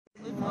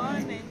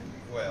morning.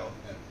 Well,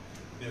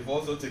 they've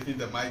also taken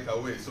the mic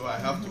away, so I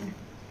have to,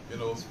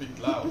 speak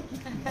loud.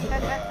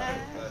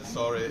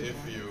 Sorry if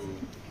you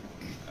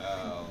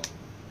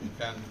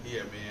can't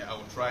hear me. I'm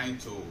trying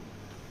to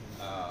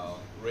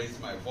raise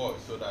my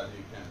voice so that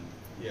you can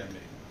hear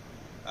me.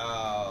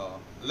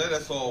 Let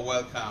us all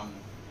welcome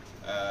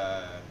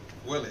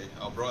Willie,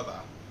 our brother.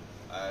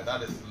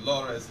 That is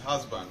Laura's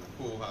husband,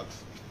 who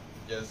has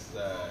just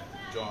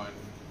joined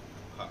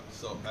her.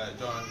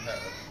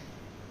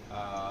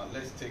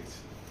 Let's take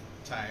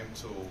time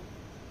to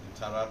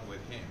interact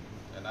with him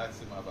and ask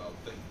him about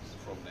things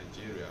from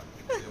Nigeria.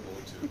 He's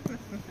able to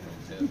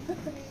tell.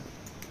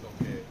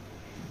 Okay.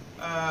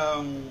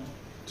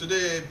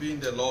 Today being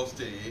the Lord's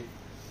Day,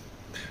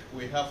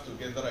 we have to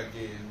gather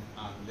again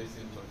and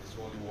listen to His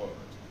holy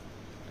word.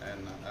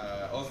 And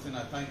Austin,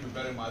 I thank you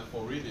very much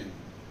for reading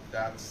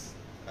that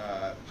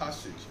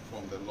passage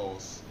from the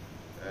Lord's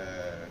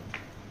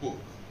book.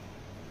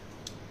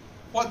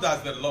 What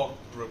does the Lord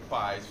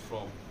require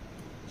from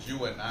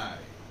you and I?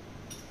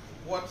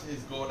 What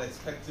is God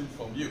expecting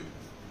from you?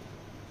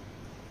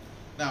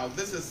 Now,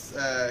 this is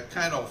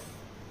kind of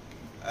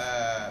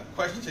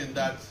question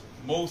that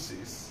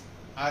Moses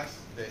asked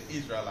the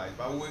Israelites,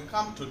 but we'll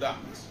come to that.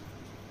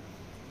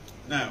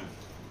 Now,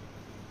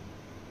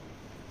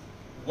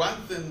 one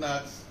thing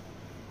that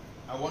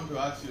I want to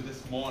ask you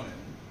this morning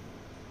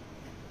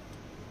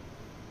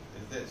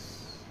is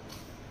this.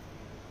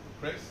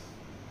 Chris,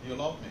 do you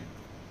love me?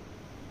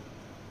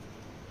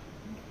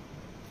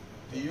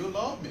 Do you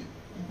love me?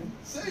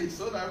 Say it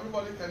so that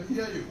everybody can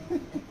hear you.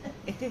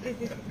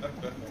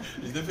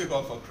 It's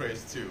difficult for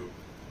Chris to,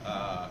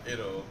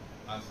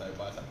 answer,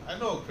 but I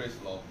know Chris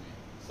loves me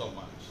so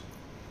much.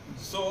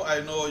 So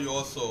I know you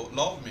also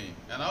love me,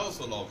 and I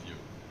also love you.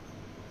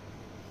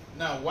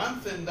 Now, one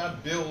thing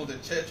that built the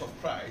Church of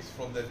Christ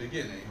from the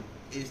beginning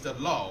is the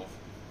love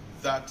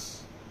that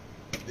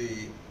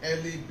the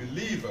early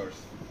believers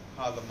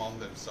had among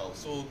themselves.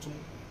 So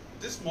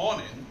this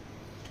morning,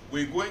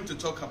 we're going to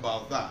talk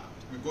about that.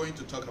 We're going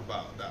to talk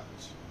about that.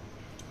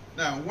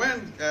 Now,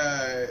 when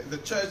the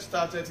church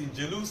started in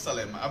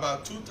Jerusalem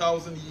about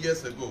 2,000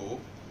 years ago,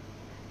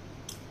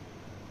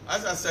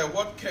 as I said,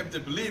 what kept the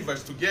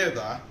believers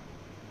together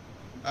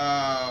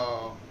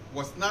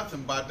was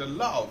nothing but the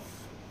love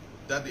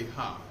that they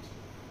had.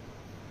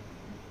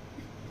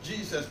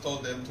 Jesus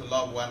told them to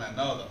love one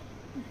another.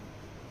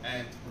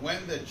 And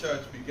when the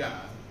church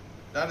began,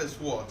 that is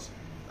what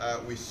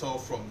we saw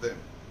from them.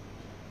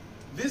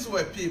 These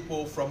were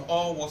people from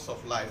all walks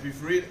of life.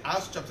 If you read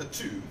Acts chapter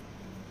 2,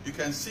 you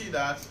can see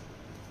that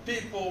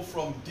people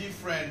from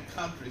different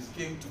countries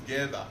came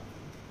together,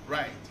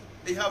 right?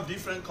 They have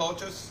different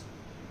cultures.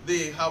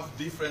 They have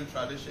different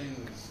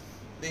traditions.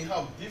 They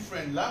have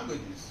different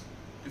languages.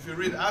 If you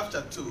read Acts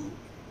chapter 2,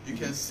 you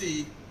can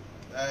see,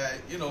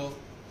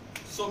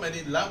 so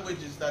many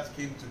languages that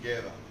came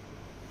together.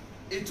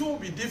 It will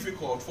be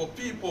difficult for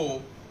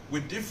people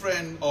with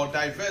different or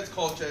diverse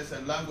cultures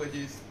and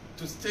languages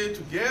to stay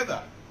together,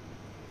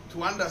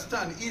 to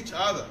understand each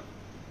other.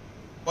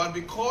 But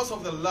because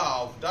of the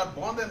love that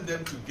bonded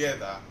them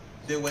together,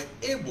 they were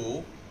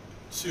able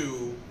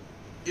to,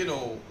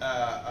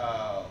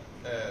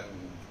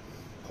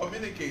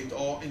 communicate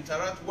or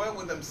interact well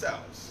with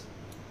themselves.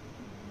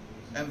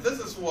 And this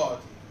is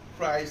what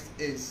Christ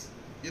is,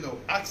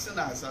 asking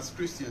us as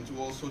Christians to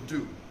also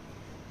do.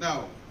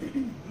 Now,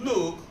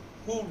 Luke,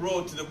 who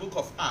wrote the book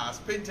of Acts,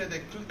 painted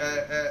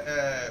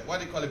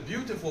a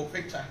beautiful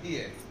picture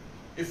here.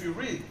 If you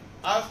read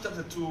Acts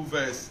chapter 2,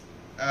 verse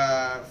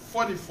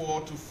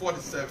 44 to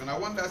 47, I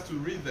want us to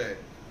read there.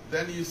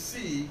 Then you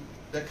see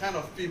the kind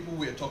of people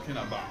we're talking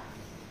about.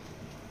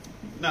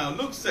 Now,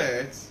 Luke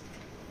says,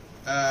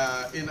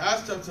 in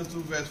Acts chapter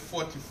 2, verse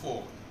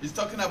 44, he's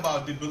talking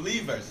about the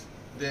believers,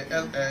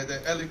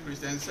 the early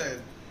Christians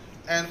said,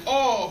 and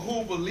all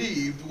who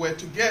believed were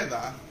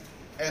together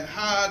and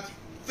had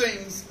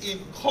things in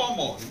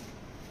common,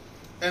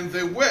 and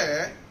they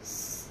were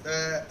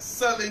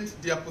selling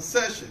their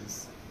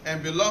possessions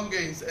and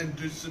belongings and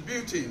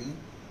distributing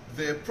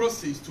their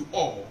proceeds to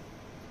all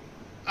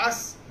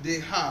as they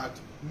had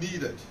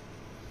needed.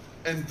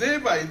 And day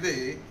by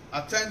day,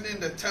 attending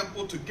the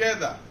temple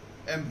together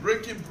and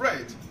breaking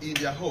bread in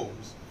their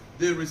homes,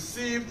 they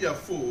received their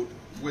food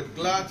with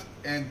glad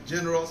and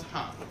generous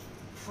heart,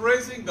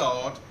 praising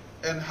God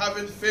and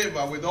having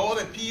favor with all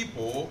the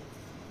people.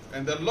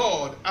 And the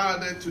Lord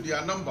added to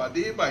their number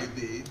day by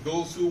day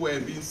those who were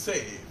being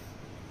saved.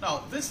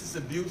 Now, this is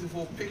a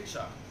beautiful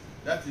picture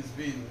that is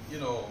being,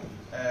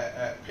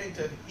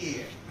 painted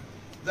here.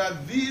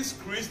 That these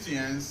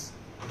Christians,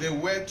 they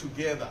were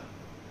together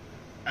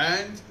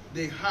and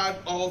they had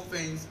all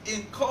things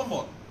in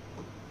common.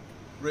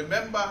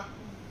 Remember,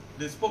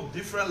 they spoke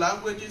different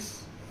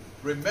languages.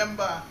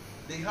 Remember,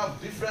 they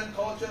have different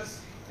cultures.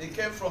 They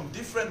came from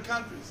different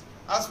countries,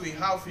 as we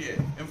have here.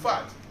 In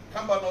fact,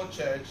 Cambernauld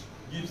Church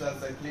gives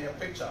us a clear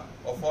picture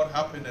of what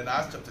happened in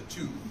Acts chapter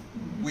 2.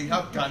 We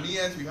have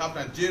Ghanaians, we have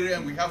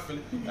Nigerians, we have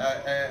the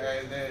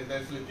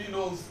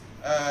Filipinos,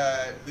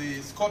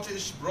 the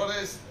Scottish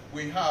brothers,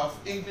 we have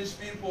English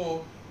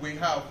people, we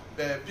have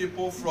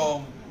people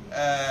from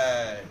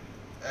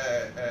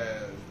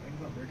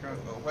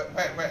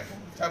where?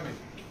 Tell me.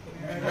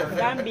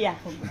 Gambia.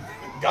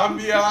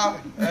 Gambia,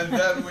 and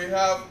then we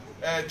have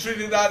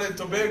Trinidad and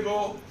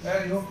Tobago,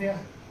 and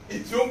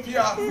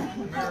Ethiopia.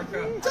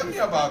 America. Tell me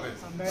about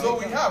this. So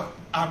we have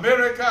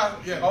America,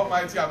 yeah,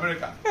 almighty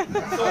America.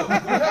 So we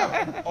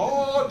have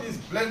all this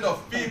blend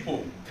of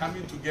people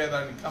coming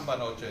together in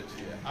Cambernauld Church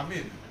here. I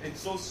mean, it's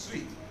so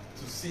sweet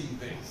to see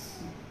this.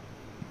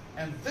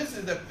 And this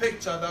is the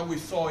picture that we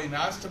saw in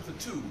Acts chapter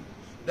 2,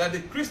 that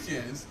the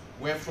Christians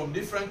were from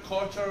different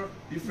culture,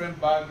 different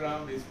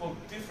background, they spoke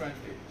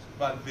differently,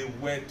 but they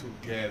were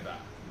together.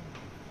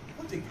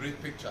 What a great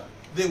picture.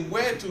 They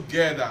were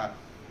together,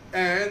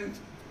 and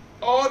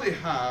all they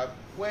had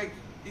were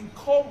in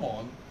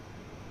common,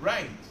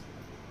 right?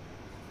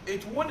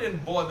 It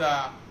wouldn't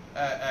bother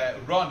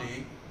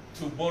Ronnie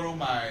to borrow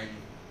my,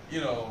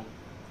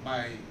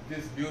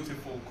 this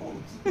beautiful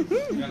coat.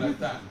 You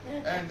understand?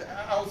 And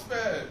I'll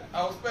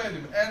spare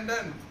him. And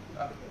then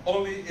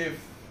only if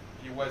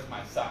he wears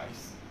my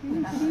size.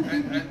 And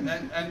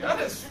that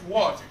is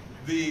what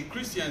the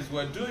Christians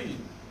were doing.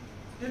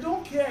 They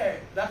don't care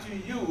that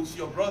you use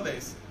your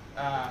brother's,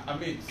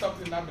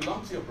 something that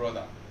belongs to your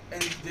brother.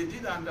 And they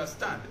didn't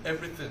understand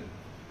everything.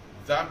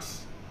 That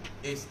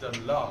is the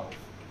love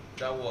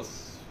that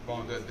was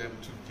bonded them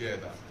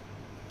together.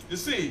 You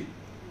see,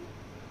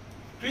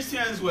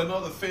 Christians were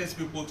not the first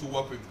people to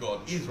work with God.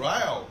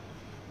 Israel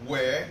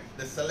were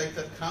the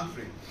selected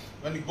country.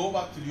 When you go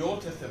back to the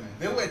Old Testament,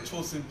 they were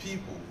chosen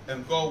people,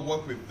 and God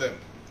worked with them.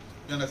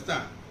 You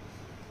understand?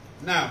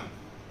 Now,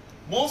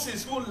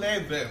 Moses, who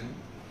led them,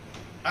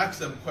 asked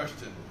them a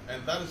question,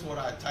 and that is what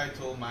I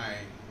title my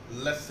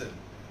lesson,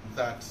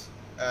 that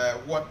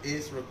what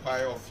is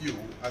required of you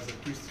as a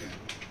Christian.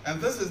 And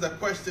this is the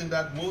question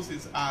that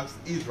Moses asked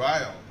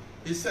Israel.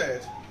 He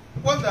said,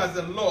 what does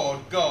the Lord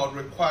God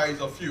require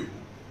of you,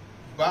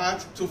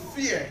 but to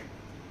fear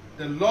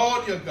the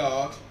Lord your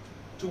God,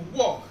 to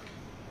walk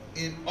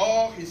in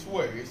all his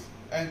ways,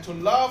 and to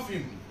love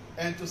him,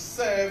 and to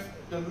serve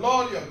the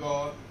Lord your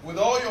God with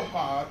all your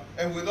heart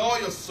and with all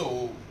your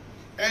soul,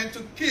 and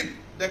to keep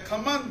the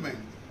commandment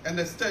and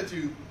the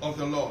statute of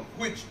the Lord,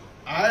 which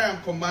I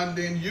am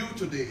commanding you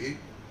today,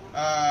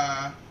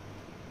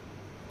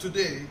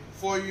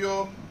 for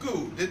your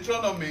good.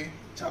 Deuteronomy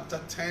chapter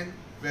 10,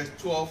 verse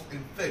 12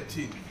 and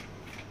 13.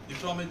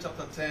 Deuteronomy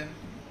chapter 10,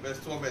 verse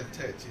 12 and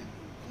 13.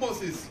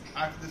 Moses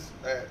asked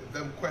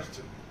them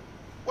question.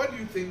 What do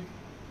you think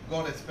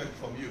God expects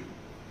from you?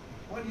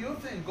 What do you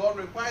think God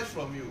requires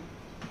from you?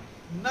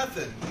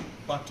 Nothing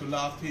but to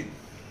love him.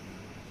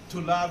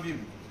 To love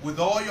him with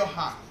all your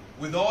heart,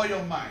 with all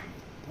your mind,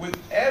 with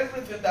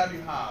everything that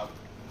you have.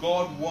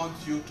 God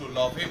wants you to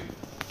love him.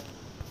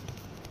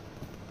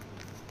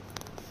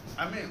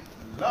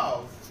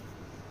 Love,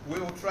 we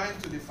were trying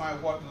to define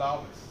what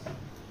love is.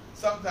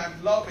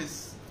 Sometimes love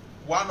is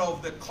one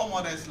of the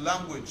commonest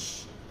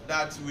language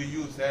that we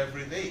use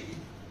every day.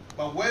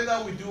 But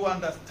whether we do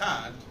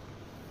understand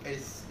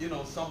is,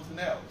 something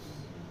else.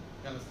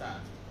 You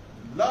understand?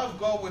 Love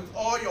God with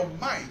all your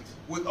might,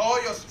 with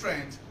all your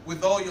strength,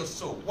 with all your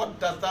soul. What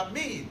does that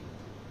mean?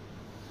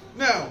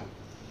 Now,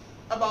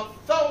 about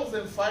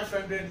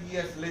 1,500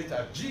 years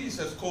later,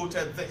 Jesus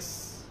quoted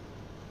this.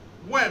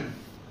 When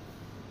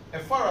a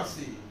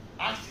Pharisee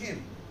asked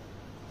him,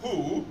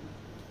 who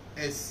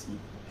is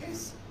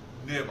his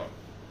neighbor?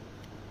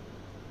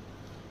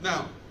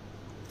 Now,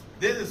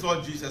 this is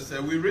what Jesus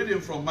said. We read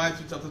it from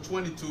Matthew chapter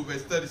 22,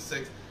 verse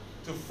 36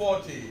 to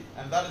 40,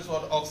 and that is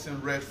what Offin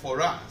read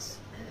for us.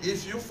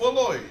 If you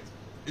follow it,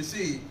 you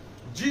see,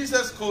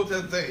 Jesus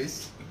quoted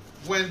this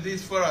when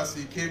this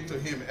Pharisee came to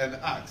him and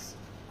asked,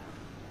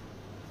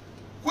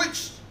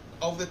 which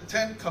of the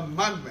 10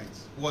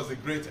 commandments was the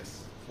greatest?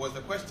 Was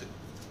the question.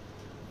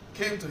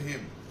 Came to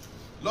him,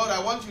 Lord,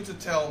 I want you to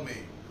tell me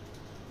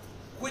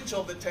which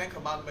of the 10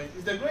 commandments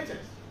is the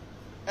greatest.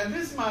 And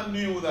this man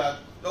knew that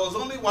there was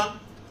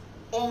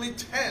only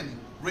 10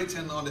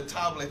 written on the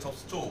tablet of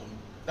stone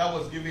that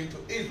was given to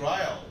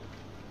Israel.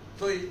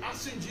 So he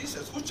asked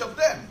Jesus, which of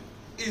them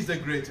is the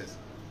greatest?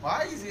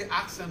 Why is he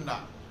asking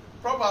that?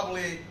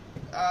 Probably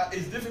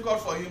it's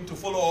difficult for him to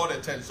follow all the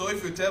 10. So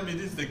if you tell me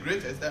this is the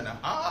greatest, then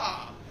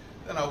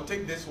I'll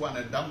take this one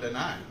and dump the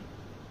 9.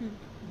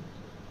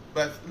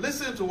 But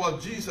listen to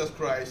what Jesus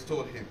Christ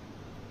told him.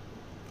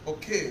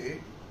 Okay,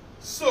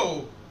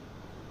 so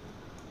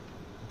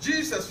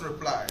Jesus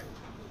replied,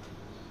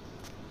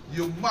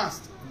 you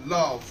must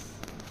love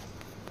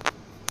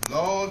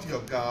Lord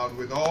your God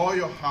with all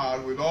your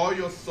heart, with all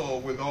your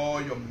soul, with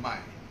all your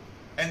mind.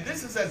 And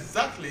this is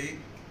exactly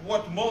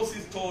what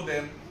Moses told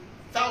them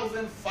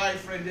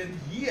 1,500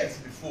 years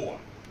before.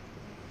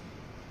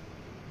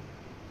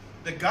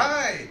 The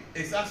guy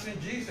is asking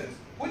Jesus,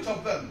 which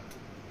of them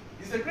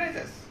is the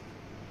greatest?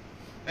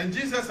 And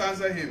Jesus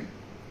answered him,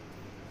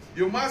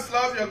 you must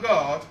love your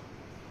God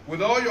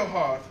with all your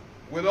heart,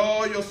 with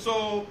all your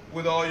soul,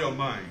 with all your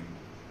mind.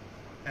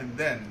 And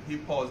then he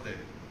paused there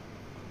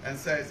and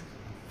says,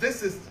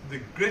 this is the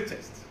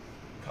greatest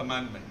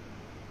commandment.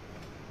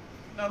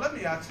 Now let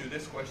me ask you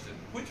this question.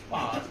 Which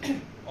part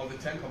of the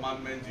 10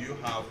 commandments do you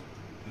have?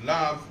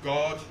 Love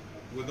God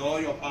with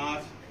all your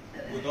heart,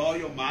 with all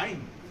your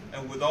mind,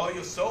 and with all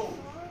your soul.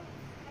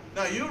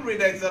 Now you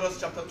read Exodus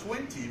chapter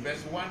 20,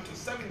 verse 1 to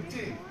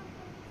 17,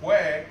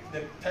 where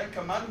the 10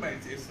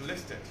 commandments is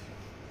listed.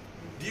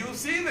 Do you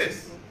see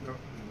this? No.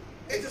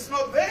 It is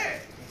not there.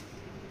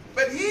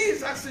 But he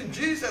is asking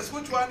Jesus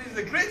which one is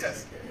the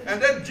greatest.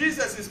 And then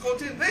Jesus is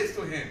quoting this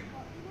to him.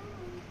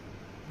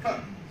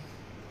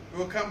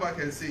 We'll come back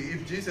and see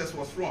if Jesus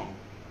was wrong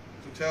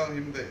to tell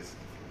him this.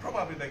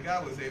 Probably the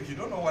guy will say, you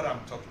don't know what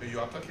you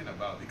are talking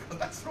about, because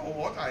that's not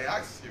what I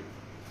asked you.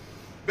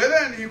 But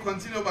then he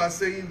continued by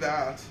saying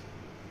that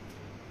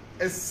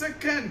a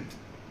second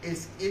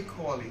is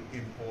equally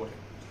important.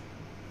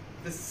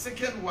 The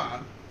second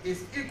one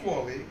is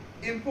equally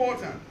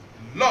important.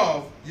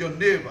 Love your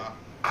neighbor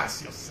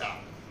as yourself.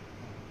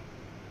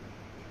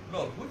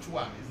 Lord, which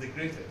one is the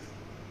greatest?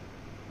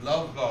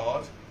 Love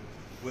God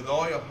with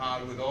all your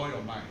heart, with all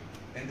your mind.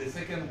 And the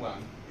second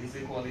one is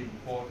equally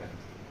important.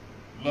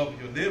 Love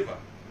your neighbor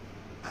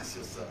as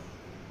yourself.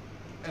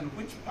 And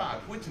which part,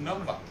 which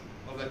number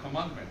of the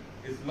commandment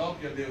is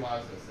love your neighbor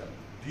as yourself?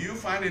 Do you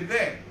find it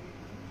there?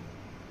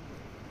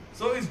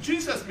 So is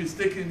Jesus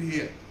mistaken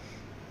here?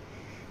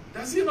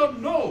 Does he not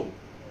know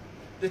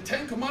the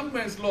 10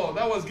 commandments law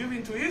that was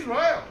given to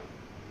Israel?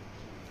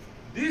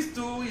 These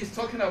two he's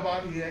talking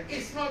about here,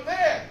 it's not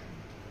there.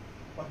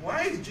 But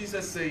why is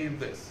Jesus saying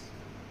this?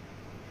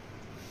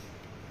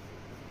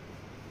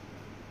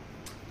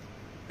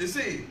 You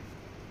see,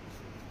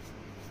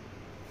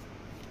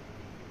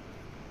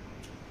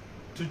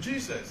 to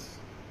Jesus,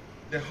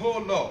 the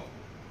whole law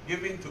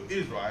given to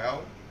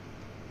Israel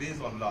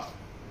based on love.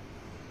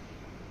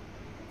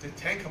 The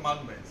 10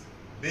 commandments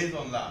based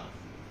on love.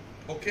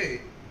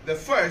 Okay, the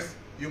first,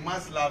 you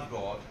must love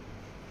God.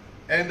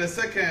 And the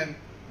second,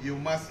 you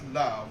must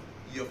love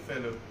your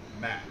fellow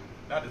man.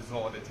 That is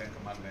all the 10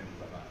 commandments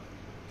is about.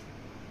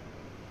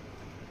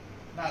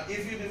 Now,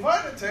 if you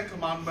divide the 10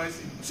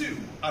 commandments in two,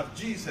 as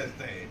Jesus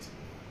did,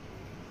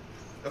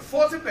 the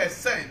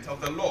 40%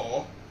 of the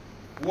law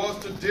was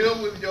to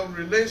deal with your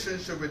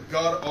relationship with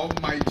God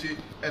Almighty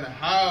and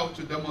how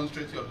to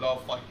demonstrate your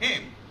love for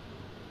Him.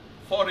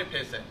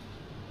 40%.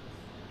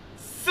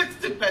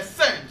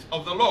 60%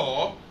 of the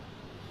law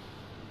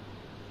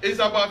is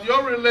about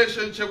your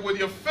relationship with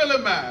your fellow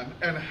man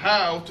and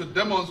how to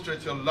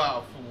demonstrate your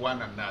love for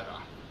one another.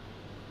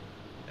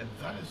 And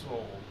that is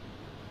all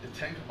the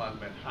 10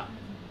 commandments have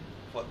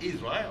for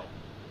Israel.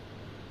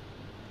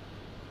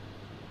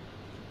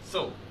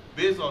 So,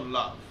 based on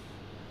love,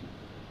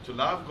 to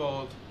love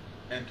God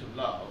and to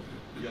love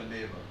your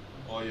neighbor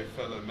or your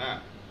fellow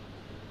man.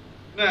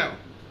 Now,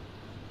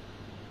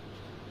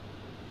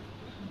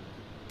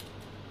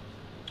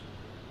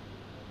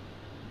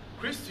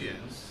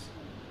 Christians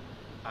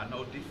are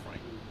no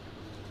different.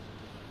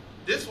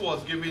 This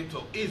was given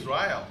to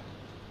Israel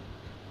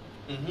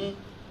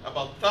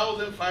about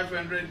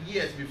 1,500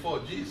 years before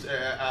Jesus,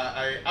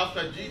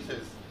 after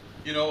Jesus,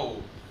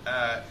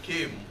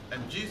 came,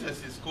 and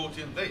Jesus is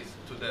quoting this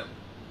to them.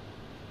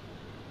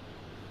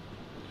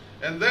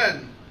 And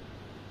then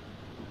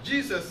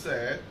Jesus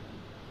said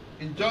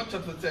in John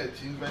chapter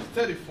 13, verse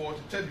 34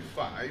 to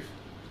 35,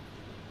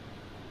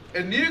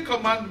 a new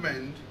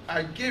commandment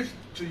I give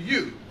to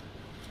you,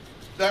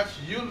 that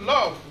you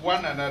love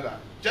one another,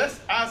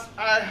 just as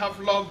I have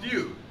loved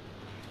you.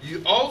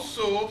 You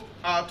also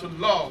are to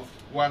love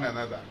one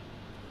another.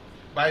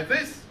 By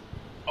this,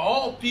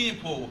 all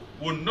people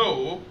will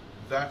know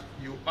that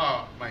you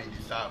are my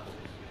disciples.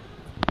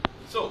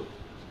 So,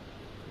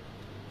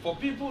 for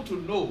people to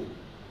know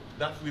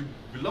that we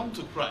belong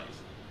to Christ,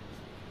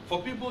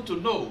 for people to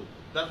know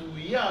that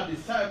we are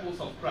disciples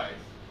of Christ,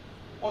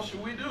 what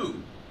should we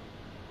do?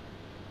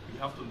 We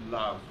have to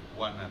love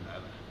one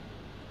another.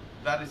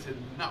 That is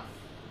enough.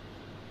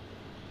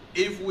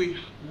 If we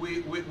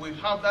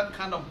have that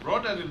kind of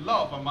brotherly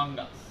love among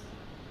us,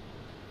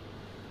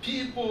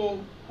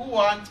 people who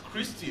aren't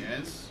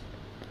Christians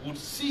would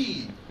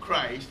see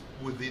Christ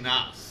within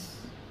us.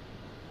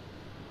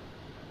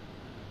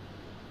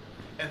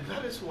 And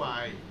that is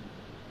why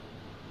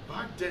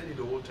back then in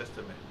the Old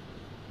Testament,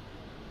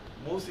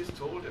 Moses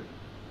told them,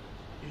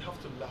 you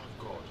have to love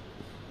God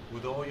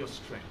with all your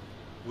strength,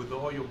 with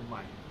all your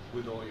mind,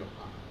 with all your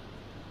heart.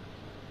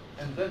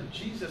 And then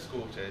Jesus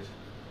quoted,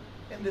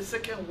 and the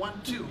second one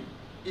too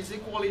is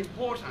equally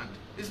important.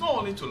 It's not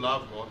only to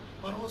love God,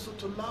 but also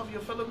to love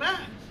your fellow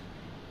man.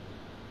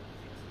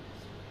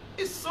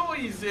 It's so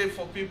easy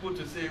for people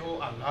to say, oh,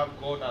 I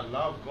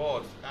love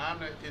God,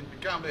 and it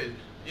becomes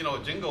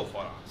a jingle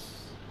for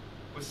us.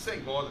 We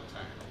sing all the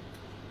time.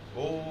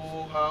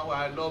 Oh, how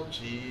I love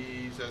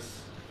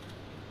Jesus.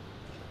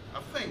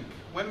 I think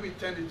when we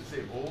tended to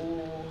say,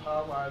 oh,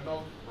 how I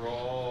love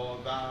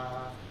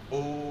brother,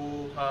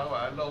 oh, how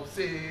I love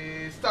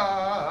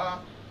sister,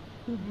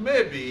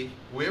 maybe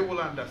we will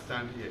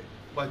understand here.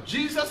 But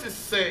Jesus is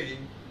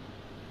saying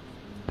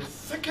the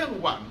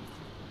second one,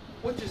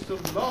 which is to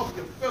love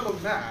your fellow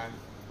man,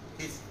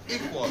 is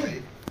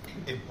equally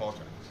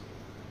important.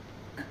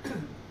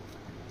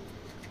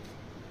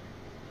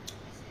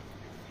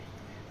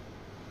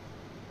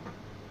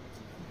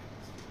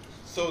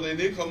 So the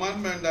new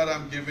commandment that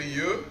I'm giving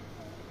you,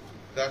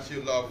 that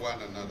you love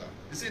one another.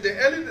 You see, the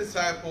early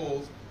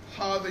disciples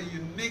had a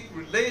unique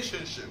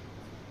relationship,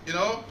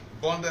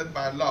 bonded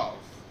by love.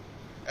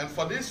 And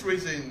for this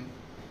reason,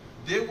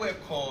 they were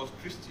called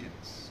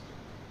Christians.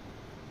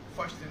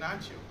 First in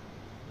Antioch,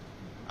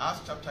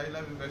 Acts chapter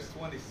 11, verse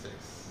 26.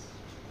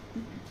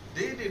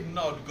 They did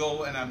not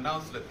go and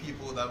announce to the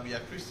people that we are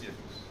Christians.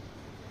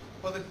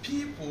 But the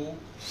people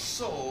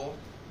saw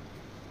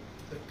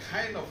the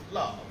kind of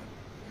love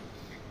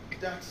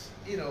that,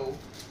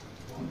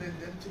 bonded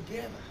them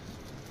together.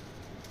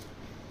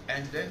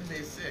 And then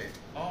they said,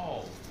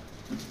 oh,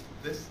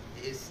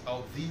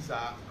 these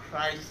are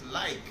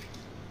Christ-like.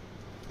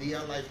 They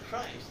are like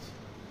Christ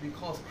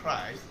because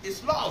Christ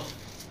is love.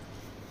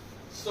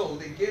 So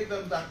they gave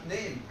them that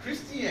name,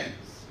 Christians,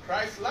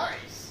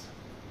 Christ-likes.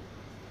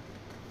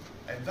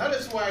 And that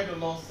is why the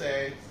Lord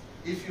said,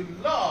 if you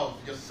love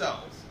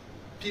yourselves,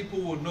 people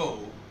will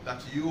know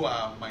that you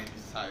are my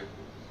disciples.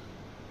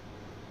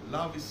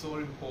 Love is so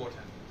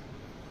important,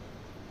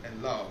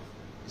 and love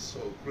is so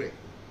great.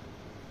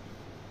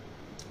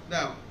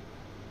 Now,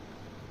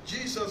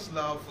 Jesus'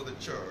 love for the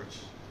church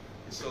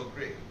is so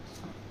great.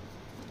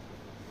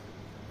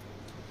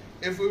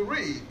 If we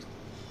read,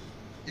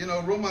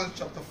 Romans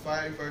chapter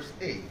 5, verse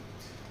 8,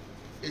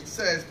 it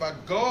says,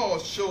 but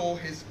God showed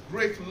his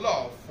great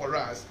love for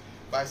us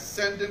by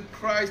sending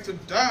Christ to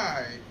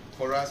die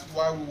for us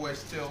while we were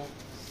still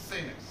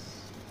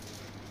sinners.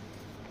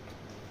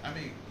 I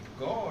mean,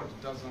 God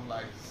doesn't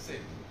like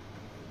sin.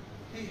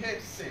 He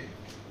hates sin.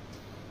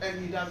 And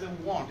he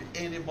doesn't want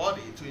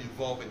anybody to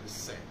involve in the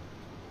sin.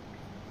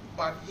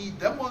 But he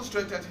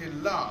demonstrated his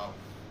love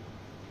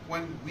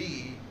when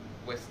we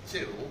were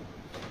still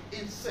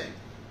in sin.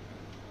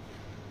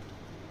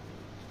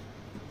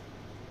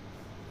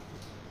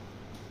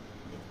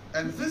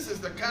 And this is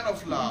the kind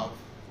of love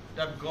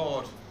that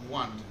God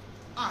wants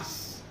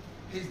us,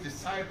 his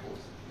disciples,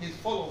 his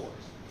followers,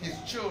 his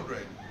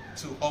children,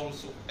 to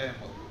also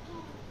emulate.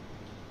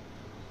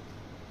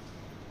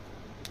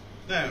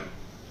 Now,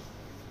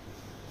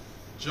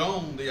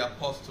 John the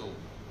Apostle,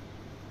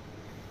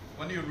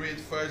 when you read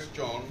 1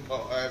 John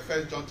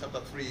chapter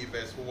 3,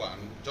 verse 1,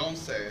 John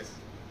says,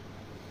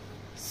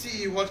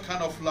 see what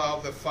kind of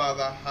love the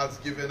Father has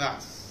given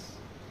us,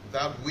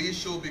 that we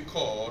should be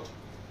called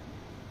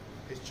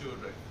his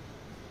children.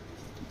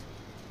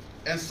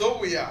 And so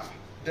we are.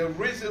 The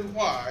reason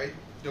why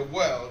the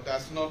world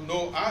does not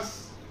know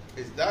us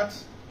is that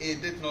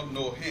it did not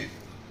know him.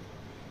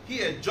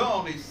 Here,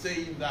 John is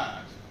saying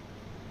that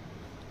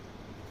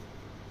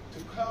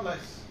to call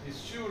us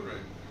his children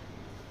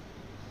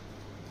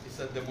is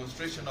a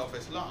demonstration of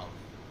his love.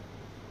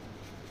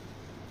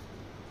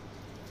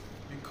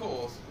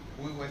 Because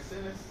we were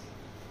sinners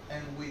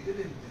and we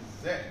didn't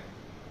deserve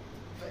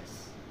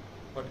this.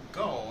 But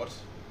God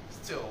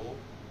still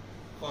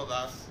called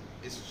us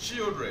his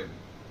children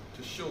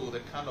to show the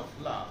kind of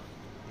love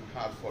he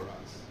had for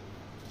us.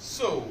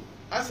 So,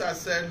 as I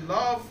said,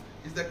 love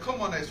is the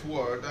commonest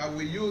word that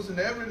we use in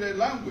everyday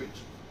language.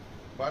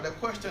 But the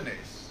question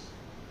is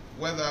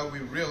whether we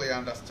really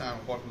understand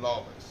what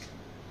love is.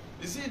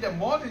 You see, the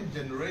modern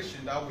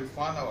generation that we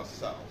find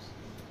ourselves,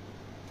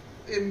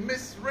 it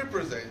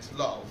misrepresents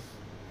love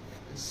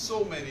in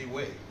so many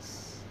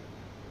ways.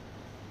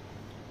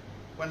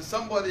 When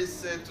somebody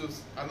said to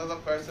another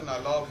person, I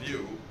love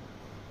you,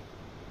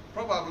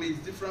 probably it's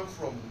different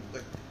from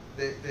the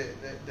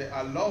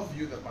I love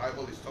you the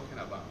Bible is talking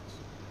about.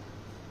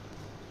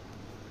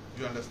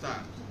 You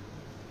understand?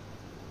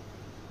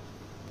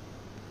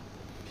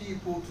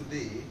 People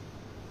today,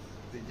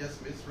 they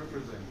just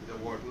misrepresent the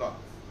word love.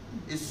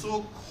 It's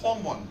so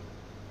common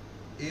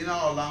in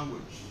our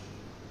language,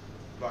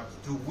 but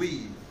do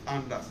we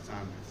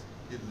understand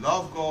it? You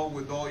love God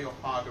with all your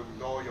heart and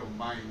with all your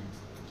mind.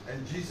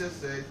 And Jesus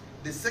said,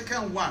 the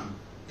second one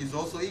is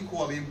also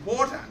equally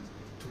important,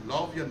 to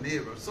love your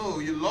neighbor. So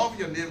you love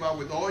your neighbor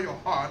with all your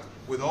heart,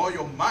 with all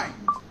your mind,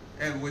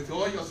 and with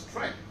all your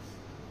strength.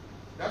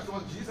 That's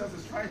what Jesus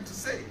is trying to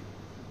say.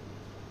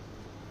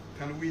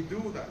 Can we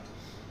do that?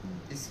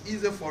 It's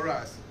easy for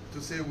us to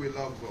say we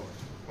love God.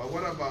 But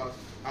what about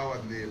our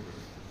neighbor?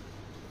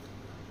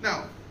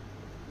 Now,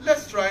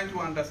 let's try to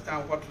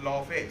understand what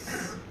love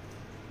is.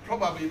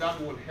 Probably that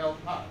will help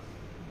us.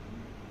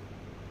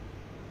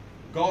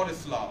 God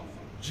is love.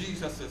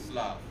 Jesus is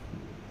love.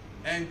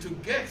 And to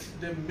get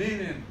the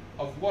meaning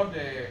of what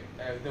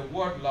the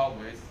word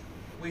love is,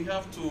 we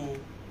have to,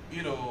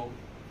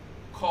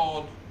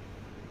 call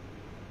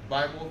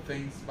Bible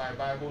things by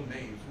Bible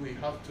names. We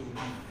have to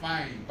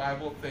define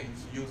Bible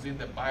things using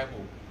the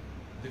Bible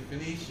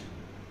definition.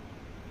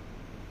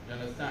 You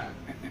understand?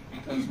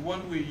 Because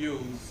when we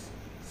use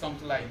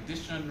something like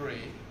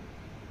dictionary,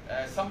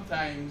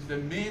 sometimes the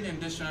meaning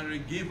dictionary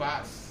give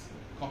us,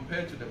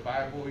 compared to the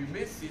Bible, you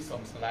may see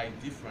some slight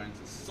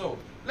differences. So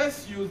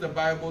let's use the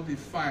Bible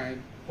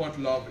defined what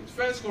love is.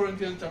 1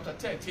 Corinthians chapter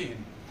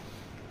 13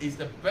 is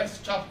the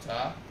best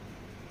chapter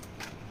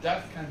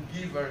that can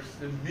give us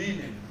the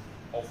meaning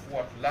of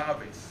what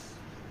love is.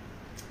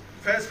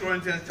 1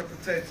 Corinthians chapter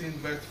 13,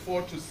 verse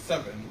 4 to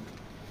 7.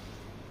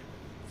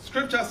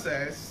 Scripture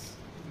says,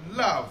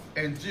 love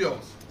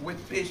endures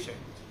with patience,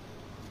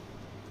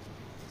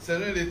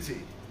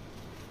 serenity.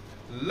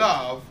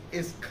 Love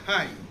is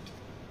kind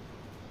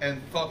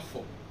and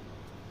thoughtful,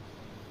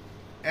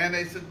 and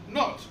is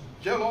not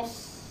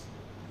jealous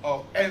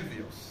or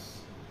envious.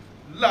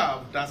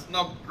 Love does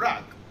not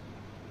brag.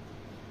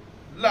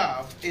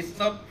 Love is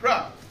not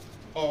proud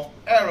or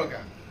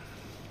arrogant.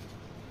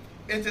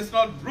 It is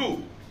not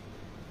rude,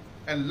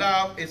 and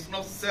love is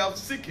not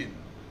self-seeking.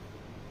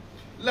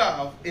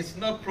 Love is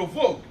not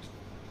provoked,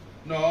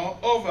 nor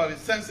overly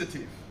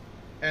sensitive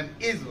and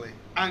easily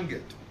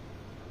angered.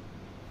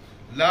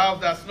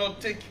 Love does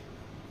not take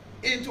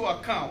into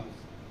account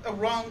the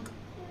wrong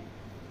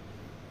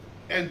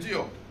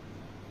endured.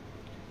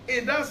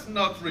 It does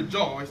not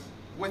rejoice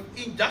with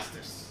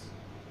injustice,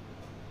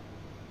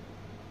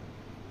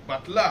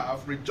 but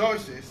love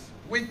rejoices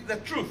with the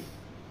truth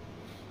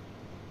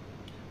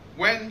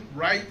when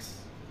right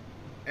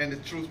and the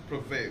truth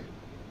prevail.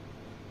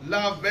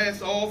 Love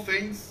bears all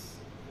things,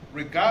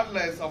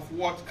 regardless of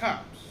what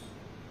comes.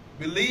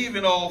 Believe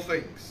in all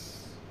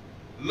things,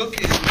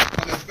 looking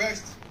for the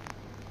best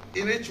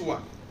in each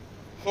one.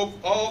 Hope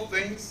all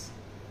things,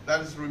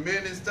 that is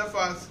remaining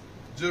steadfast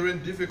during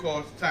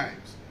difficult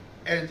times.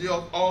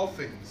 Endure all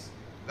things,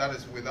 that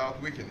is without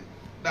weakening.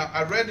 Now,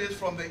 I read this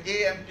from the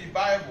AMP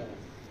Bible,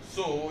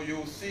 so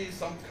you'll see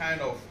some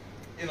kind of,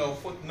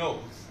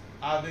 footnotes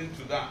adding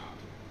to that.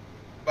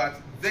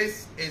 But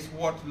this is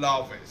what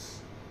love is.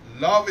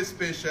 Love is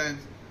patient.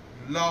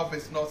 Love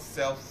is not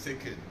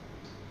self-seeking.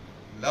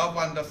 Love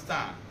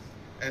understands,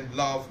 and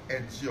love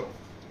endures.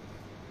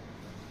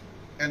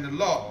 And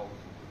love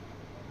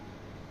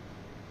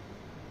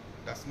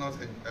does not,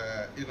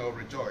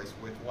 rejoice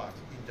with what?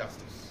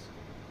 Injustice.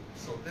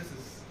 So this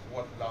is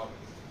what love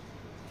is.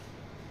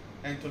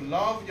 And to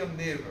love your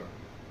neighbor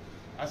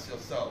as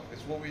yourself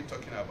is what we're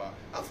talking about.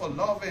 As for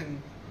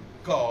loving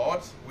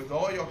God with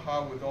all your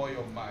heart, with all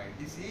your mind,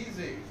 it's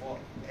easy for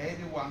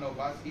any one of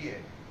us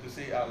here to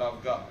say, I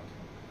love God.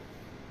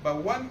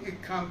 But when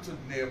it comes to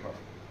neighbor,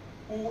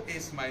 who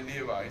is my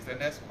neighbor is the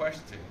next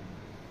question.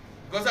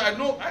 Because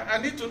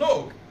I need to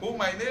know who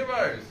my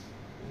neighbor is.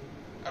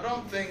 I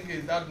don't think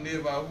it's that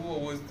neighbor who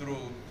always threw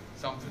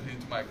something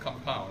into my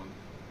compound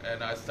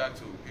and I start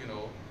to,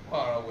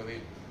 quarrel with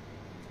it.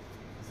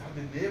 Is that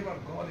the neighbor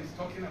God is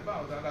talking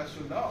about that I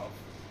should love?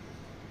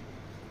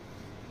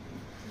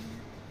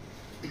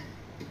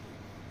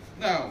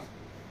 Now,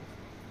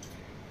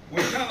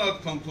 we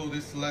cannot conclude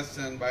this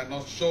lesson by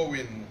not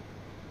showing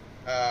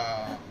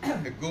a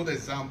good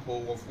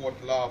example of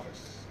what love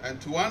is. And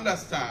to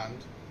understand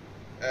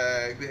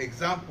the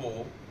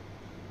example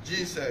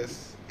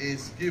Jesus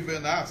is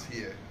giving us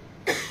here.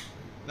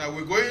 Now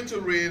we're going to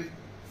read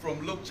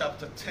from Luke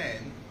chapter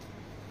 10,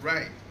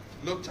 right?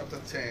 Luke chapter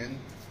 10,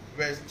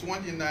 verse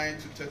 29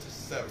 to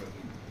 37.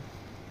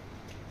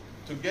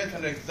 To get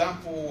an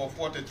example of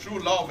what a true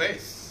love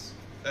is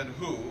and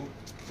who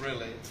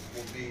really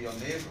will be your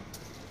neighbor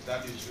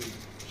that you should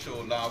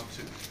show love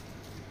to.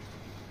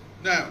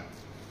 Now,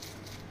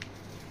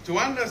 to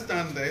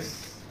understand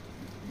this,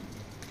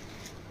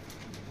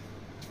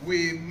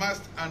 we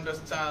must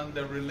understand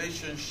the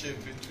relationship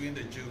between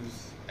the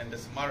Jews and the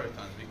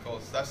Samaritans,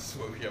 because that's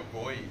where we are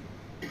going,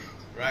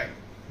 right?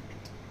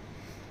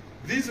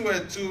 These were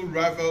two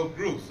rival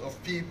groups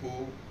of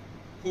people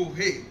who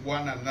hate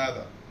one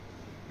another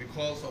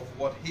because of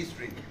what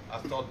history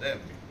has taught them.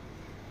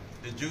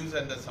 The Jews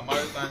and the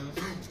Samaritans,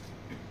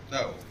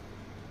 no.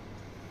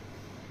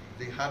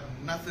 They had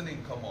nothing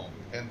in common.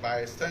 And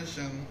by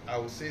extension, I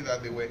would say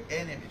that they were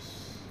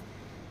enemies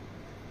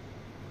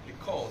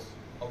because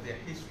of their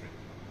history.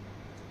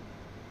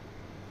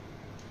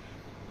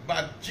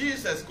 But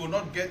Jesus could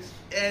not get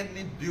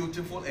any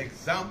beautiful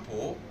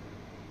example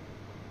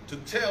to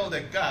tell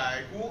the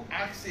guy who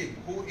asked him,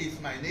 who is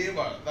my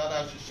neighbor, that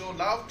I should show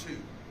love to.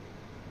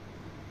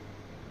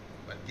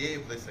 But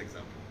gave this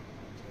example.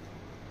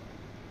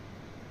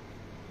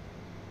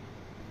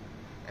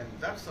 And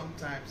that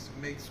sometimes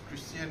makes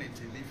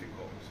Christianity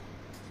difficult.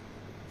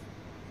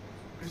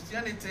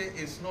 Christianity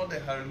is not the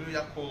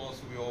hallelujah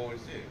chorus we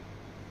always do.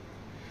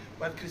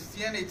 But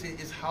Christianity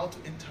is how to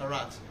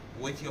interact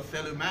with your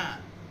fellow man.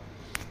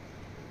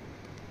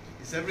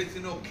 Is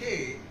everything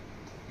okay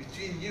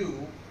between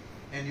you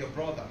and your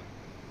brother,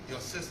 your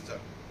sister?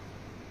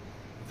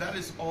 That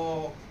is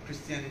all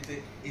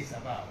Christianity is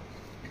about.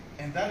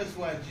 And that is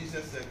why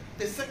Jesus said,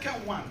 the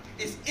second one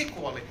is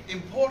equally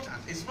important.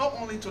 It's not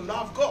only to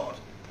love God,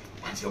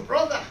 but your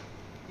brother,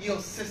 your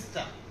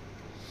sister.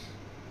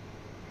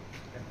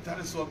 And that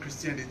is what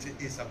Christianity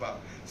is about.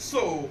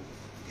 So,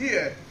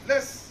 here,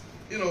 let's,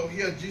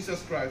 hear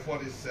Jesus Christ,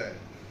 what he said.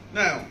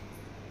 Now,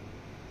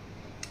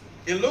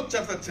 in Luke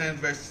chapter 10,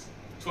 verse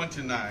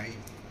 29,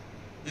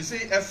 you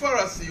see, a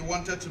Pharisee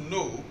wanted to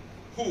know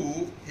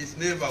who his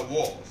neighbor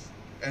was.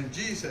 And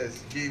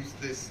Jesus gives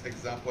this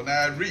example.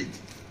 Now I read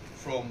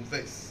from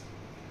this.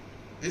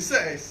 It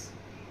says,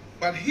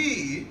 but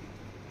he,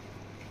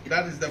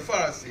 that is the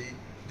Pharisee,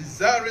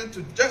 desiring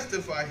to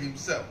justify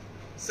himself,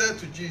 said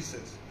to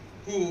Jesus,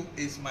 who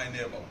is my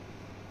neighbor?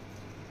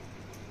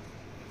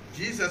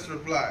 Jesus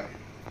replied,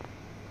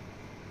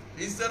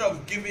 instead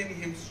of giving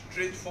him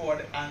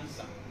straightforward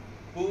answer,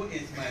 who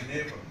is my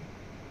neighbor?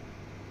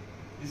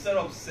 Instead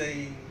of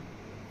saying,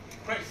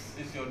 Chris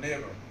is your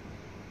neighbor,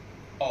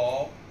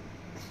 or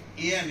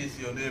Ian is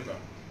your neighbor,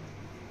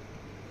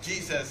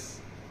 Jesus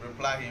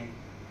replied him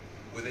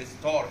with a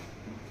story.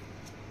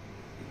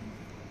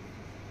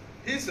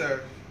 He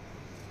said,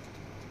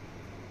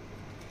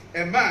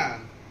 a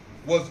man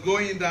was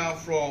going down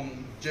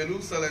from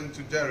Jerusalem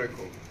to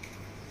Jericho,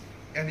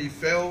 and he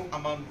fell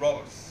among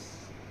robbers,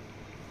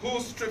 who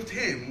stripped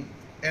him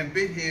and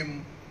beat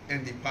him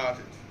and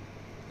departed,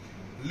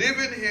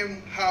 leaving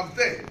him half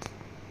dead.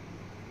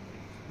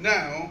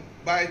 Now,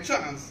 by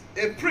chance,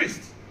 a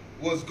priest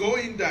was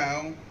going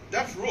down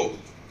that road,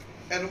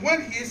 and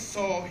when he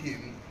saw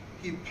him,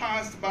 he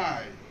passed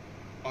by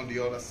on the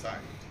other side.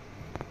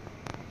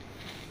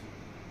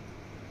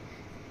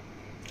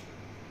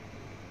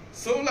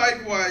 So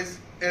likewise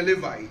a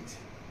Levite,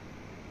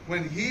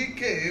 when he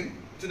came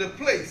to the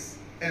place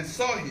and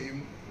saw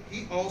him,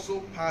 he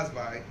also passed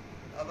by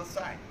the other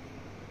side.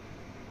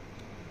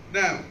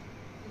 Now,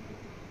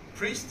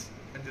 priests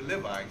and the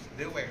Levites,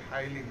 they were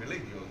highly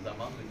religious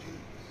among the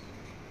Jews,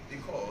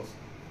 because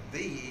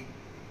they,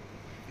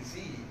 you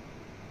see,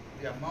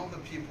 they are among the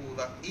people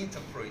that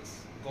interprets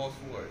God's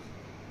word.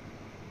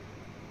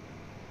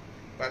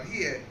 But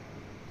here,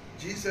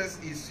 Jesus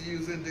is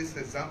using this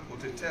example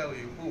to tell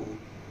you who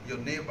your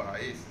neighbor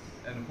is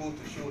and who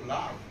to show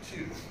love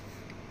to.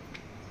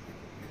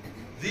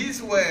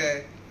 These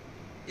were,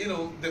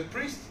 the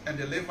priests and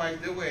the Levites,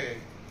 they were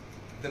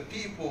the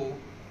people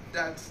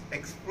that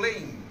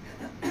explained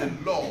the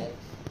law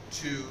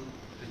to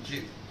the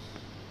Jews,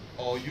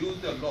 or use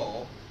the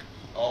law,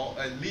 or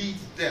lead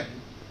them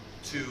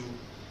to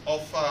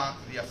offer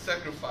their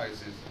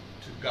sacrifices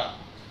to God.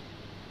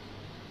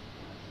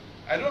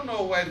 I don't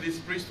know where this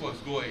priest was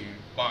going,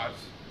 but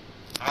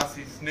as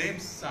his name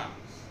sounds,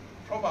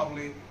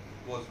 probably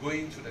was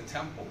going to the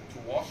temple to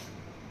worship,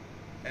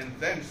 and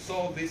then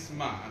saw this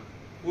man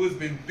who has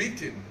been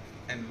beaten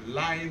and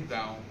lying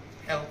down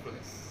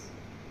helpless.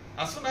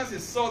 As soon as he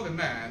saw the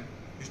man,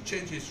 he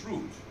changed his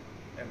route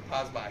and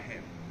passed by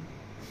him.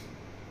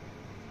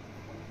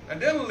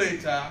 And then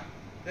later,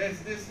 there's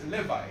this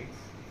Levite.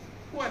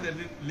 Who are the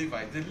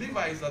Levites? The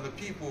Levites are the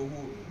people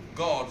who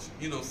God,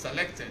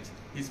 selected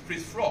his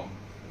priests from.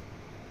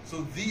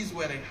 So these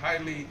were the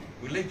highly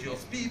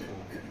religious people.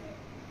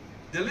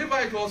 The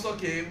Levite also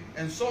came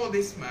and saw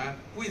this man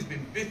who has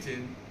been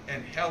beaten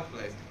and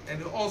helpless, and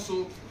he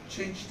also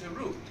changed the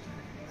route.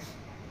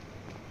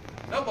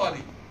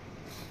 Nobody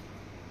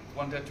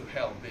wanted to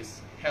help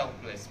this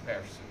helpless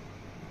person.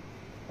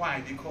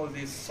 Why? Because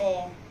they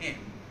saw him.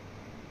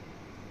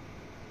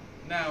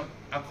 Now,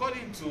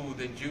 according to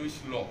the Jewish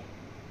law,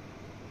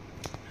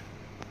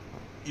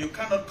 you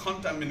cannot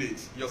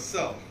contaminate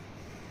yourself.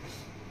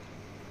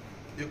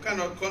 You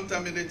cannot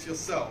contaminate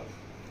yourself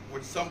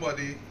with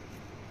somebody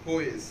who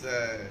is,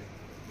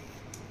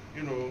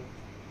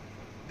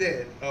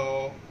 dead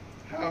or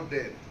half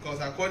dead. Because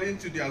according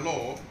to their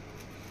law,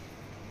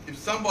 if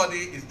somebody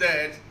is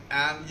dead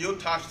and you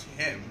touched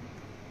him,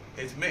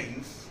 it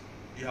means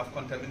you have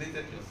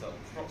contaminated yourself.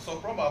 So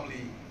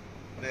probably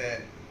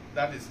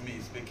that is me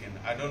speaking.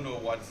 I don't know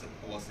what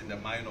was in the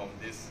mind of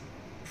this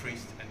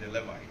priest and the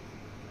Levite.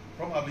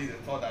 Probably they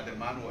thought that the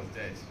man was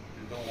dead.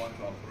 They don't want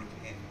to uproot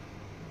him.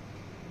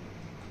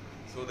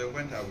 So they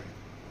went away.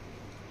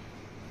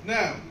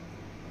 Now,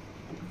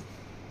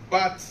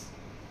 but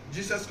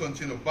Jesus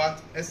continued,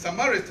 but a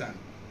Samaritan,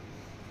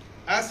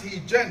 as he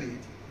journeyed,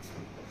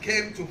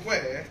 came to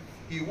where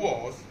he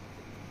was,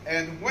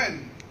 and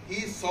when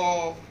he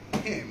saw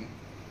him,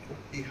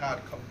 he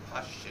had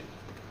compassion.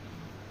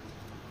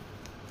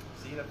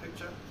 See the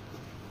picture?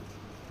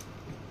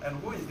 And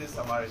who is this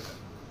Samaritan?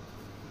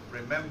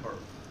 Remember,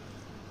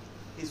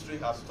 history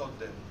has taught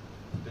them,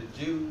 the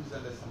Jews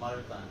and the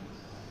Samaritans,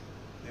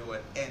 they were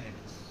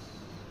enemies.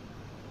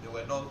 They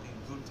were not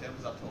in good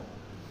terms at all.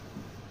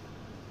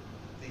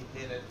 They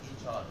hated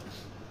each other.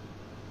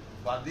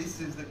 But this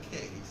is the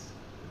case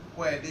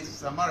where this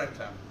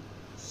Samaritan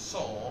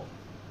saw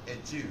a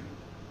Jew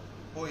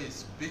who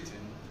is beaten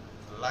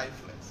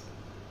lifeless.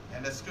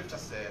 And the scripture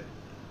said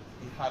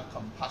he had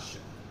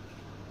compassion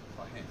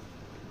for him.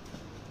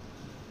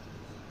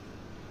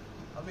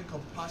 Having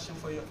compassion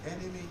for your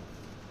enemy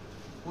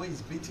who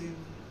is beaten,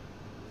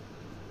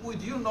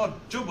 would you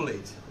not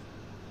jubilate?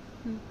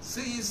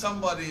 See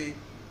somebody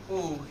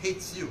who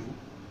hates you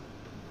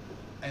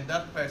and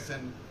that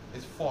person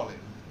is falling.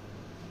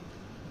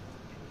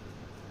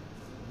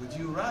 Would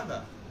you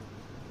rather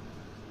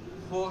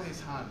hold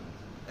his hand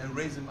and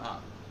raise him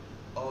up,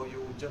 or you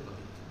will jubilate?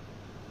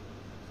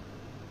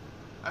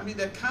 I mean,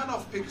 the kind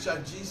of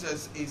picture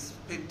Jesus is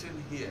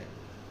painting here,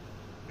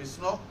 it's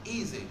not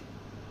easy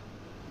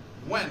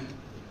when,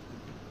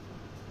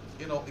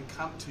 you know, it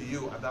comes to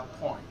you at that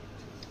point.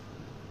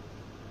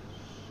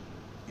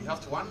 You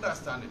have to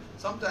understand it.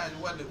 Sometimes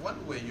when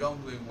we're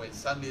young, when we're in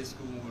Sunday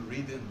school, we're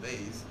reading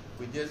this,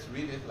 we just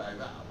read it like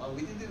that. But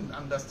we didn't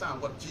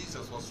understand what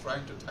Jesus was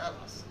trying to tell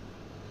us.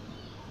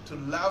 To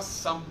love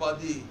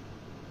somebody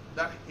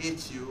that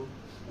hates you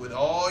with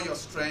all your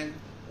strength,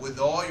 with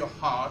all your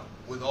heart,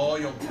 with all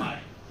your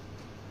mind,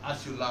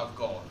 as you love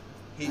God.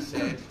 He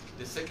said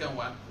the second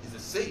one is the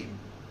same.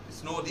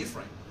 It's no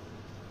different.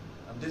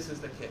 And this is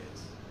the case.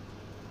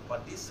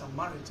 But this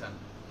Samaritan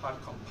had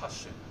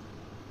compassion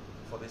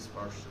for this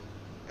person.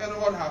 And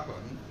what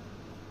happened?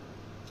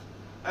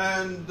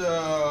 And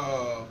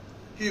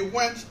he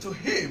went to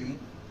him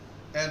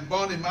and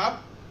bound him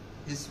up,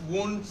 his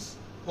wounds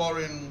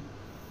pouring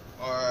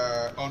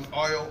on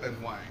oil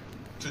and wine.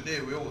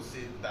 Today we will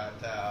see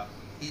that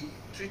he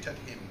treated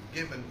him,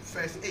 gave him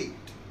first aid.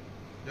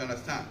 You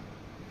understand?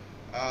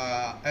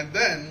 And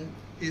then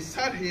he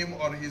sat him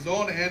on his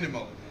own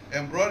animal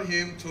and brought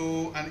him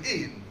to an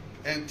inn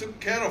and took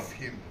care of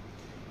him.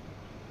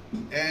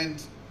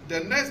 And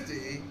the next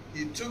day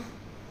he took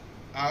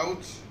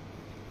out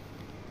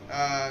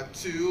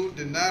 2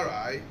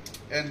 denarii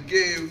and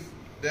gave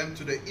them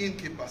to the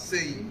innkeeper,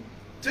 saying,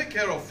 "Take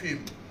care of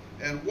him,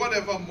 and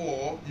whatever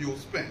more you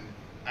spend,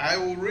 I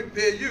will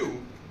repay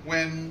you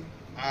when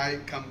I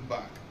come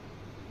back."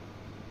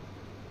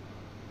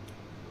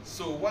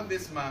 So what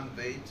this man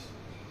did,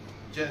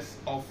 just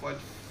offered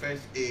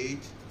first aid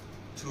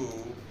to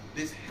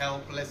this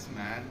helpless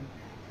man,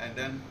 and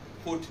then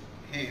put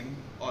him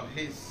on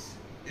his,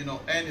 you know,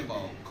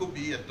 animal. Could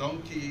be a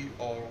donkey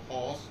or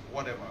horse,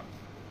 whatever.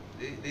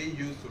 They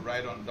used to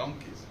ride on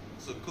donkeys,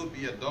 so it could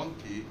be a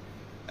donkey,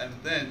 and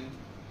then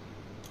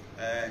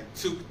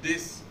took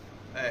this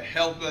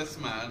helpless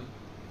man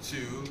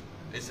to,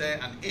 they say,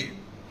 an inn,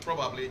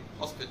 probably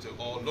hospital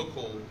or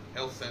local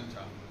health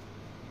center.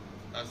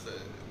 That's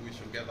we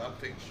should get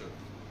that picture.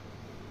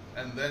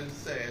 And then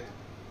said,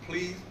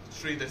 "Please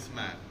treat this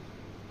man.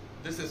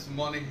 This is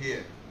money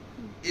here.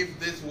 If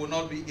this will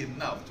not be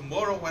enough,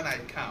 tomorrow when I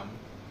come,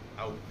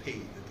 I will pay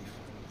the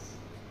difference."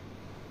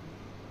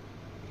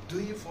 Do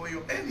it for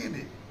your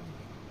enemy.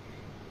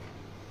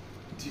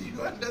 Do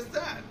you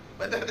understand?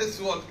 But that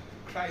is what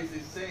Christ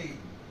is saying.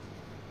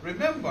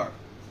 Remember,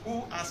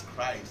 who asked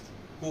Christ,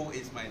 "Who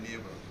is my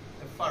neighbor?"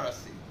 The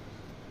Pharisee.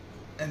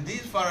 And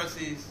these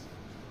Pharisees,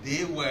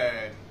 they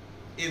were,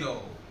 you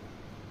know,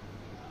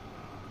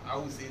 I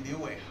would say they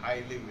were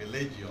highly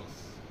religious,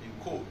 in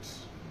quotes,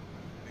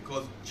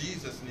 because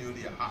Jesus knew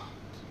their heart.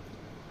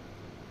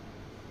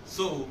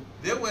 So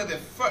they were the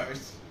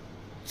first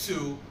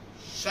to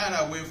shun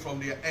away from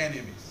their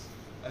enemies.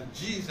 And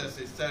Jesus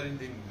is telling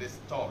them this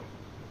story.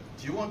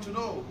 Do you want to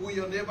know who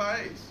your neighbor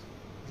is?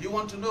 Do you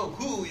want to know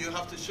who you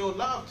have to show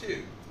love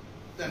to?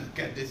 Then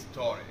get this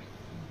story.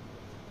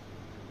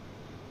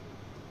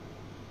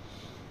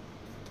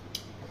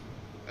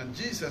 And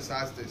Jesus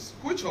asked this,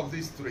 "Which of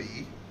these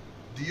 3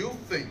 do you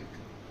think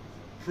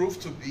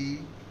proved to be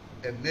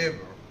a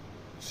neighbor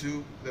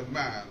to the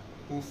man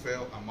who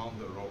fell among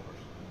the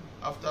robbers?"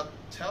 After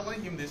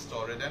telling him this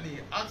story, then he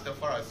asked the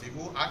Pharisee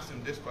who asked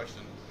him this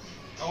question.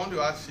 I want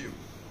to ask you,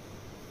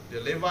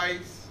 the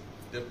Levites,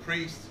 the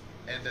priest,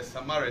 and the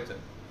Samaritan,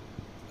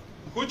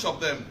 which of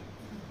them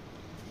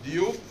do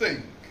you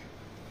think,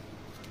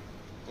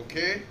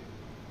 okay,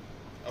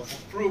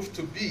 proved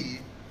to be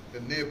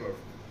the neighbor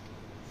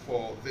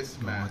for this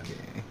man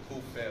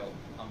who fell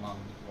among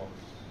the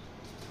robbers?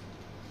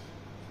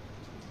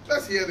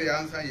 Let's hear the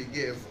answer he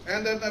gave.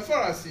 And then the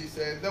Pharisee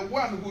said, "The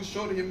one who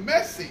showed him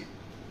mercy."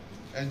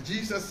 And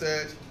Jesus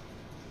said,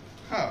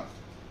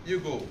 "You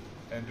go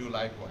and do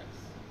likewise."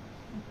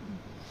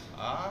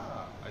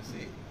 Ah, I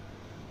see.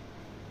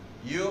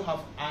 You have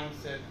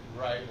answered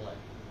rightly.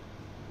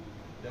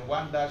 The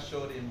one that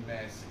showed him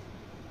mercy.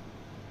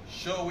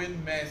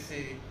 Showing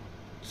mercy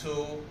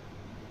to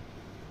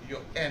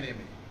your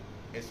enemy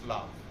is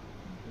love.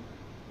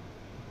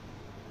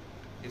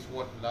 It's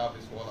what love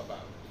is all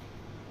about.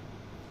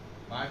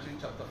 Matthew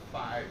chapter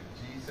 5,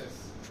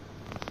 Jesus,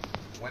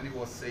 when he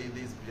was saying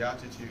this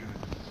beatitude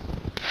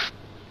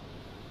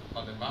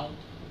on the mount,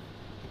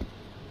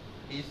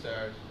 he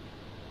said,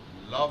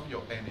 "Love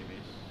your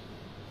enemies,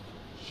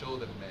 show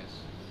them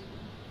mercy.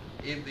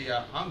 If they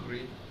are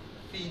hungry,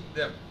 feed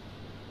them."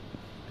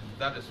 And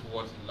that is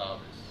what love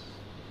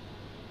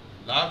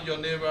is. Love your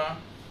neighbor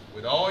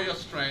with all your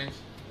strength,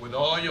 with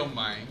all your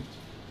mind,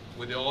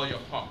 with all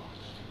your heart,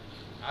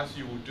 as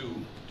you will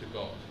do to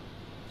God.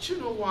 Do you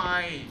know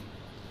why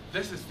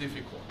this is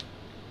difficult?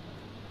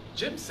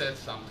 James said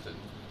something.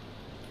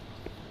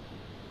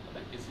 I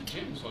think, is it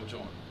James or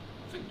John?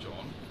 I think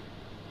John.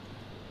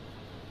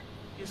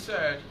 He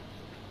said,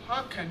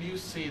 "How can you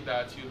say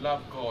that you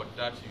love God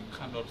that you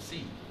cannot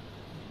see,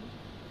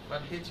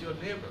 but hate your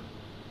neighbor,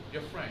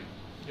 your friend,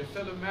 your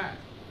fellow man?"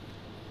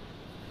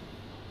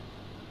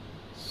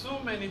 So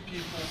many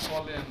people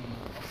calling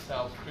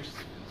ourselves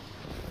Christians,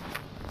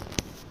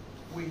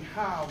 we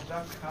have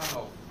that kind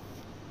of,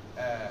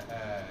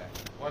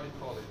 what do you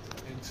call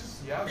it,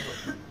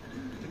 enthusiasm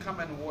to come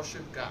and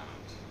worship God.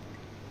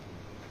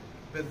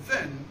 But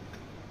then,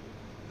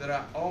 there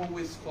are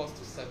always scores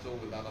to settle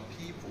with other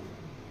people.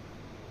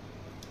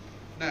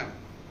 Now,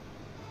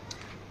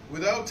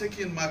 without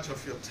taking much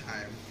of your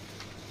time,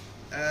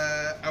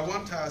 I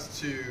want us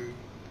to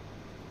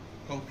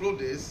conclude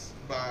this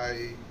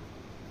by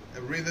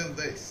reading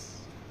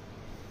this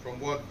from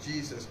what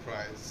Jesus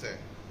Christ said.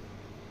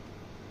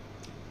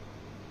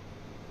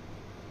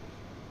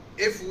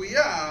 If we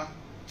are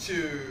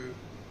to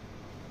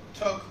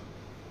talk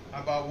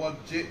about what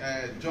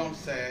John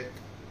said,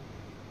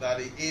 that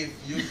if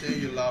you say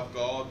you love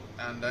God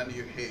and then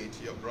you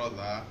hate your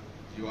brother,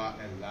 you are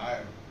a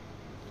liar.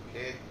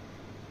 Okay?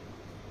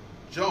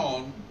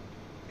 John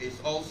is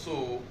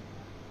also,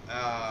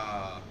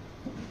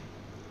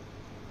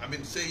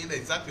 saying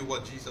exactly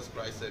what Jesus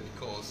Christ said,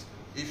 because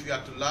if you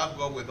are to love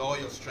God with all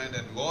your strength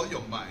and with all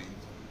your mind,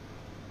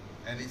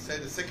 and he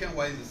said the second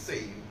one is the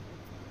same,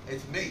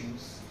 it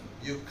means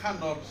you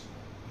cannot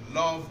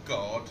love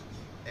God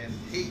and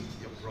hate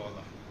your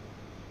brother.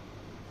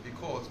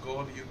 Because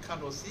God, you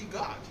cannot see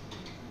God.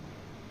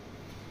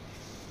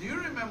 Do you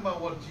remember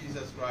what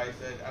Jesus Christ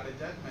said at the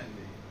judgment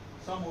day?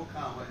 Some will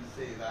come and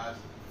say that,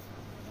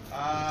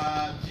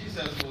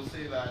 Jesus will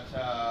say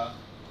that,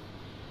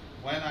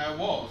 when I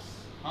was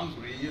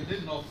hungry, you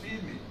did not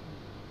feed me.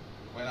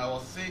 When I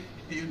was sick,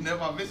 you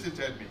never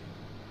visited me.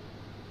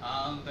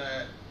 And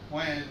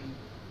when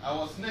I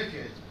was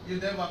naked, you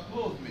never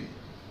clothed me.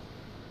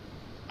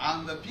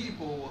 And the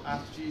people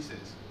asked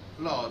Jesus,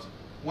 Lord,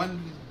 when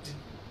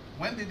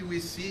did we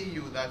see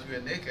you that you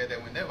were naked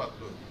and we never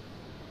clothed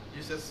you?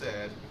 Jesus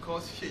said,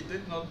 because he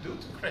did not do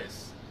to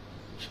Christ,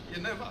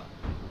 you never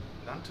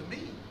done to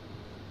me.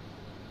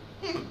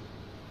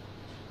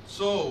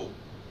 So,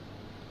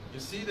 you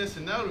see the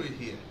scenario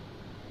here.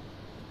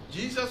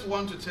 Jesus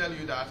wants to tell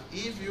you that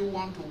if you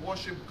want to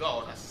worship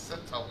God a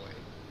certain way,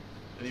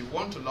 and you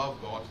want to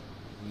love God,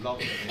 love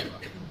your neighbor.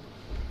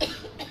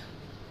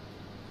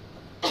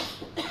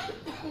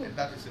 And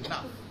that is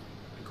enough.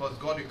 Because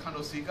God, you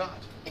cannot see God.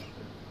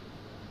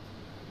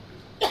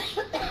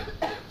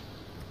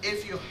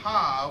 If you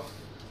have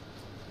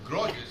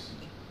grudges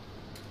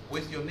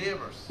with your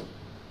neighbors,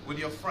 with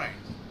your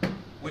friends,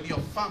 with your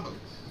families,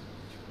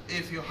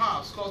 if you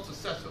have scores to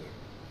settle,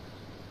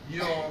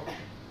 your,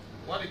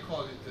 what do you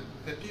call it,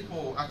 the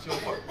people at your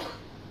work,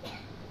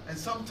 and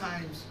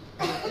sometimes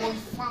your own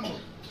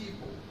family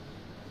people,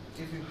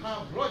 if you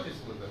have grudges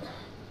with them,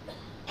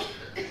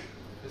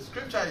 the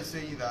scripture is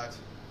saying that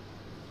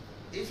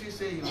if you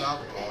say you love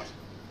God,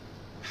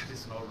 that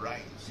is not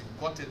right. You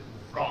got it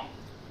wrong.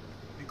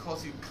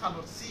 Because you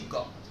cannot see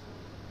God.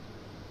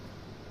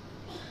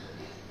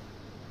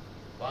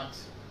 But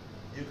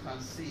you can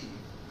see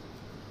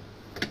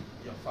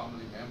your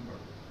family member.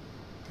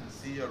 You can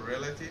see your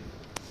relative.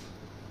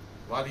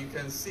 But you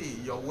can see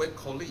your work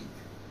colleague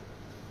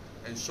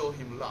and show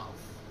him love.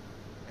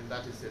 And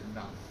that is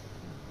enough.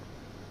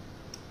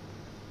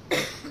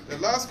 The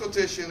last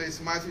quotation is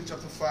Matthew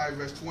chapter 5,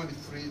 verse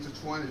 23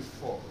 to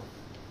 24.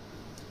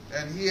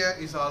 And here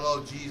is our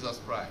Lord Jesus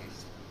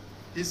Christ.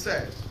 He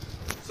said,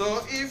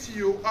 so if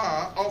you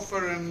are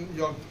offering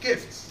your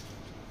gifts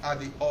at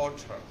the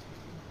altar,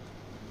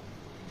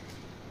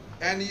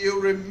 and you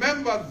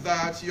remember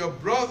that your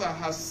brother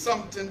has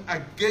something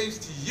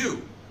against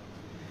you,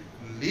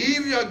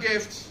 leave your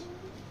gift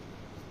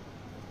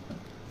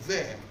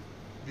there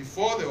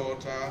before the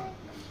altar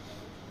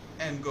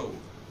and go.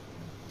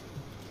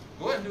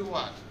 Go and do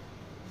what?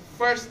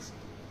 First,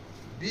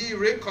 be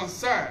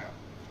reconciled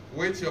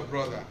with your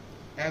brother,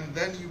 and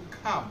then you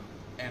come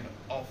and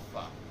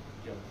offer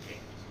your gift.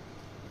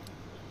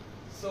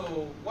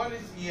 So what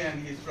is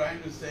Ian he's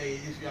trying to say?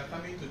 If you are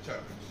coming to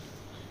church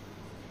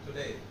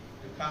today,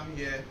 you come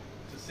here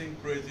to sing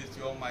praises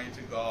to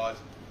Almighty God,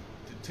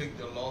 to take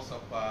the Lord's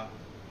Supper,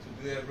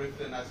 to do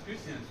everything as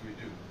Christians we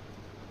do.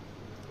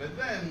 But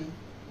then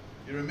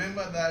you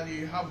remember that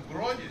you have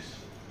grudges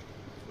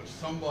with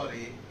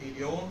somebody in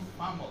your own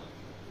family,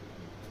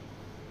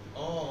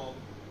 or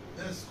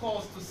there's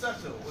cause to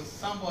settle with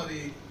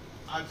somebody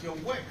at your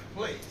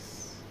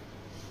workplace.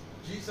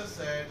 Jesus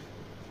said,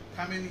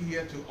 coming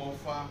here to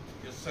offer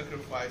your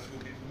sacrifice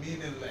will be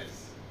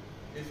meaningless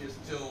if you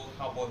still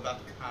harbor that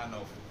kind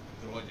of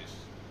grudges.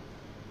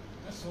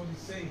 That's what he's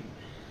saying.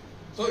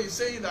 So he's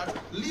saying that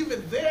leave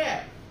it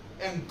there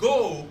and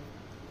go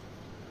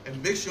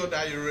and make sure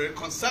that you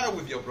reconcile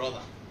with your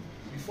brother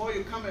before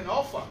you come and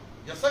offer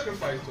your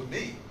sacrifice to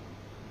me.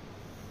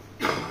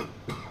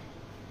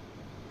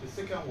 The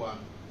second one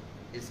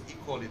is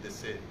equally the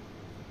same.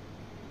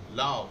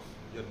 Love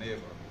your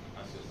neighbor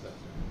as yourself.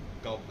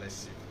 God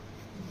bless you.